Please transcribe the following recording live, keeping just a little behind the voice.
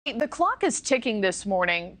The clock is ticking this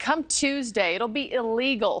morning. Come Tuesday, it'll be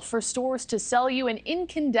illegal for stores to sell you an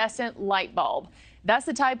incandescent light bulb. That's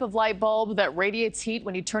the type of light bulb that radiates heat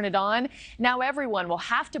when you turn it on. Now everyone will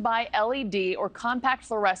have to buy LED or compact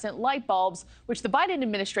fluorescent light bulbs, which the Biden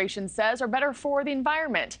administration says are better for the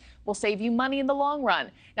environment. Will save you money in the long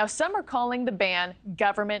run. Now some are calling the ban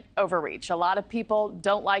government overreach. A lot of people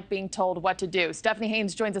don't like being told what to do. Stephanie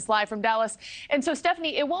Haynes joins us live from Dallas. And so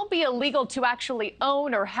Stephanie, it won't be illegal to actually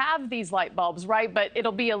own or have these light bulbs, right? But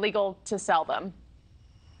it'll be illegal to sell them.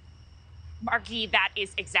 Marky, that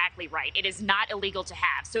is exactly right. It is not illegal to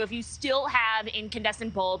have. So if you still have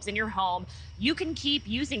incandescent bulbs in your home, you can keep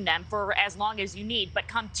using them for as long as you need. But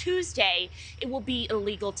come Tuesday, it will be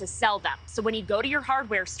illegal to sell them. So when you go to your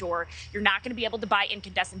hardware store, you're not going to be able to buy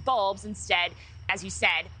incandescent bulbs. Instead, as you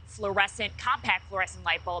said, compact fluorescent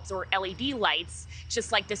light bulbs or LED lights,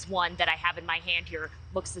 just like this one that I have in my hand here,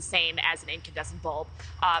 looks the same as an incandescent bulb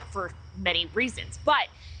for many reasons. But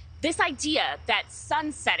this idea that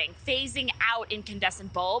sunsetting, phasing out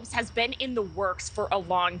incandescent bulbs has been in the works for a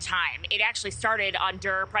long time. It actually started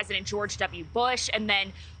under President George W. Bush, and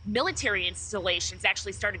then military installations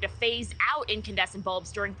actually started to phase out incandescent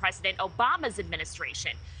bulbs during President Obama's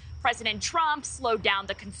administration. President Trump slowed down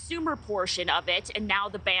the consumer portion of it, and now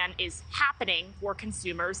the ban is happening for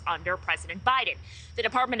consumers under President Biden. The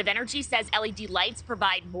Department of Energy says LED lights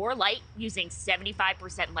provide more light using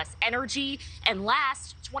 75% less energy and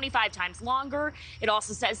last 25 times longer. It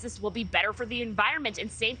also says this will be better for the environment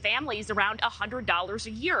and save families around $100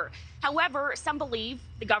 a year. However, some believe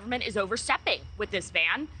the government is overstepping with this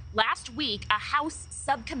ban. Last week, a House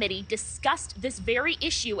subcommittee discussed this very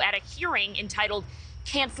issue at a hearing entitled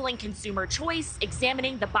Canceling Consumer Choice,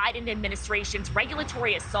 examining the Biden administration's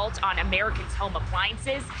regulatory assault on Americans' home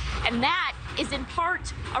appliances. And that is in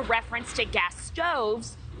part a reference to gas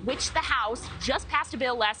stoves, which the House just passed a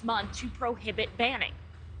bill last month to prohibit banning.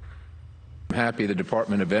 I'm happy the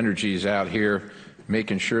Department of Energy is out here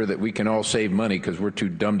making sure that we can all save money because we're too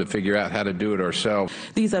dumb to figure out how to do it ourselves.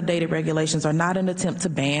 These updated regulations are not an attempt to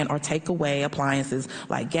ban or take away appliances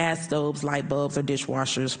like gas stoves, light bulbs, or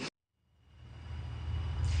dishwashers.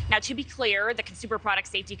 Now, to be clear, the Consumer Product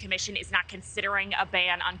Safety Commission is not considering a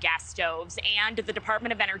ban on gas stoves, and the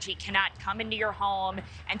Department of Energy cannot come into your home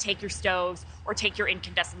and take your stoves or take your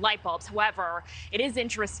incandescent light bulbs. However, it is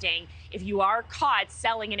interesting, if you are caught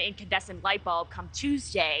selling an incandescent light bulb come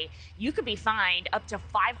Tuesday, you could be fined up to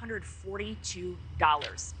 $542,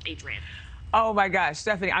 Adrienne. Oh my gosh,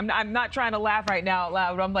 Stephanie, I'm not trying to laugh right now out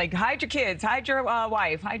loud. I'm like, hide your kids, hide your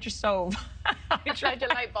wife, hide your stove. Hide your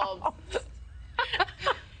light bulbs.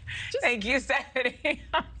 Thank you, Stephanie.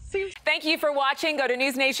 Thank you for watching. Go to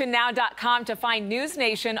newsnationnow.com to find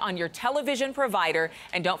NewsNation on your television provider.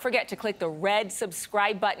 And don't forget to click the red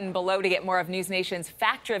subscribe button below to get more of NewsNation's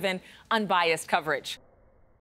fact-driven, unbiased coverage.